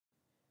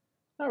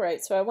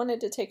Alright, so I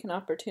wanted to take an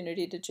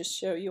opportunity to just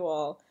show you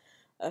all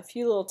a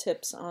few little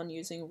tips on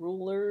using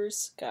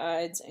rulers,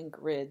 guides, and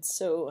grids.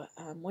 So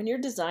when you're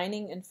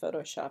designing in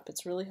Photoshop,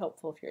 it's really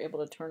helpful if you're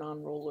able to turn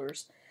on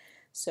rulers.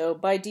 So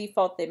by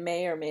default, they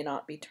may or may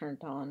not be turned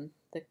on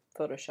the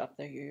Photoshop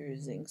that you're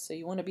using. So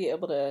you want to be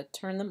able to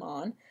turn them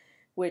on,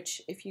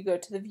 which if you go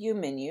to the View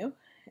menu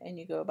and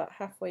you go about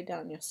halfway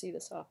down, you'll see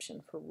this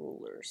option for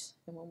rulers.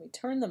 And when we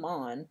turn them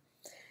on,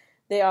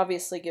 they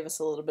obviously give us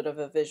a little bit of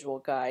a visual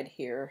guide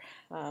here.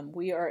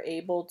 We are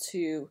able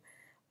to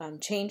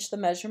change the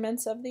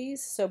measurements of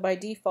these. So by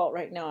default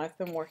right now I've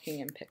been working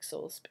in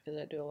pixels because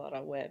I do a lot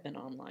of web and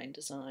online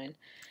design.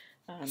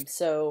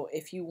 So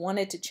if you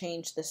wanted to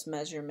change this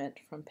measurement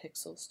from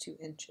pixels to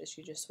inches,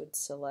 you just would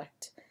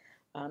select.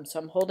 So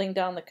I'm holding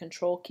down the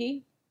control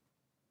key,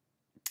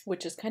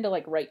 which is kind of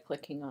like right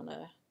clicking on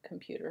a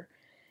computer,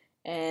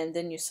 and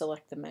then you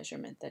select the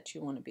measurement that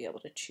you want to be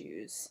able to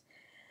choose.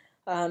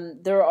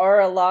 There are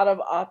a lot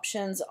of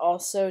options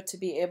also to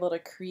be able to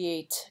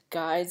create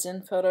guides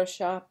in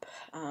Photoshop.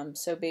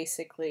 So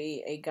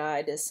basically a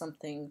guide is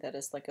something that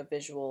is like a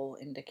visual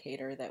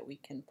indicator that we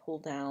can pull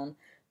down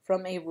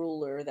from a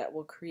ruler that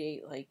will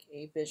create like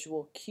a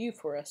visual cue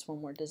for us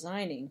when we're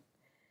designing.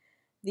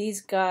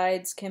 These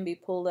guides can be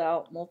pulled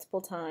out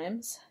multiple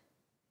times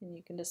and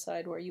you can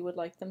decide where you would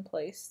like them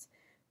placed.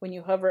 When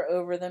you hover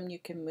over them, you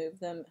can move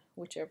them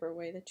whichever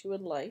way that you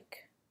would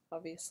like.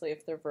 Obviously,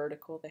 if they're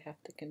vertical, they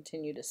have to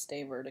continue to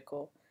stay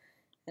vertical,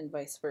 and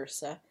vice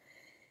versa.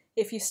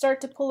 If you start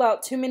to pull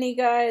out too many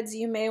guides,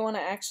 you may want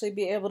to actually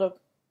be able to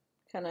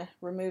kind of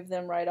remove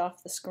them right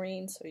off the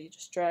screen, so you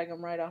just drag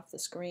them right off the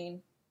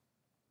screen.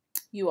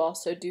 You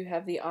also do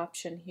have the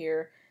option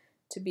here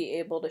to be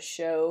able to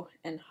show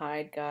and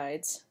hide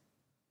guides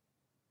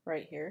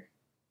right here.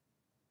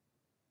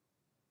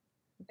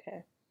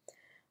 Okay.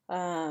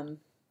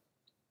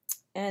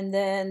 And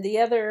then the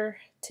other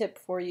tip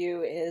for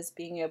you is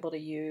being able to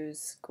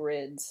use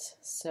grids.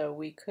 So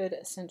we could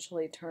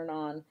essentially turn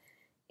on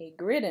a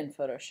grid in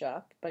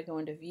Photoshop by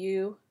going to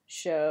View,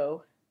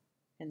 Show,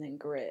 and then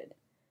Grid.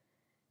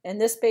 And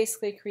this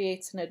basically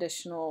creates an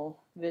additional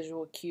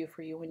visual cue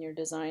for you when you're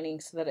designing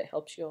so that it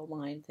helps you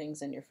align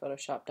things in your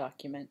Photoshop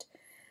document.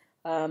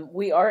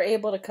 We are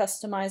able to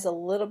customize a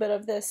little bit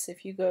of this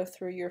if you go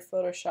through your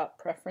Photoshop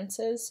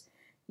preferences.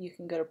 You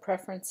can go to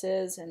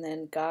Preferences and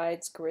then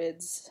Guides,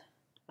 Grids,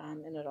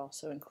 and it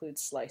also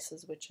includes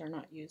slices, which are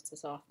not used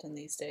as often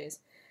these days.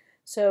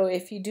 So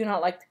if you do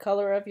not like the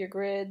color of your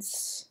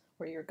grids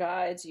or your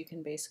guides, you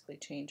can basically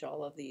change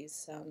all of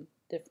these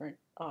different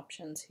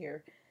options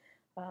here.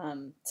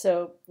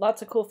 So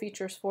lots of cool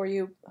features for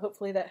you.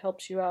 Hopefully that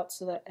helps you out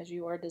so that as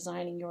you are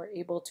designing, you're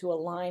able to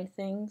align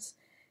things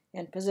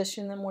and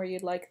position them where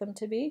you'd like them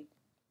to be,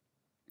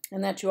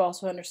 and that you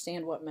also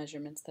understand what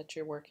measurements that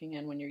you're working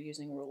in when you're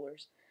using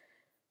rulers.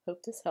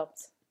 Hope this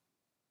helps.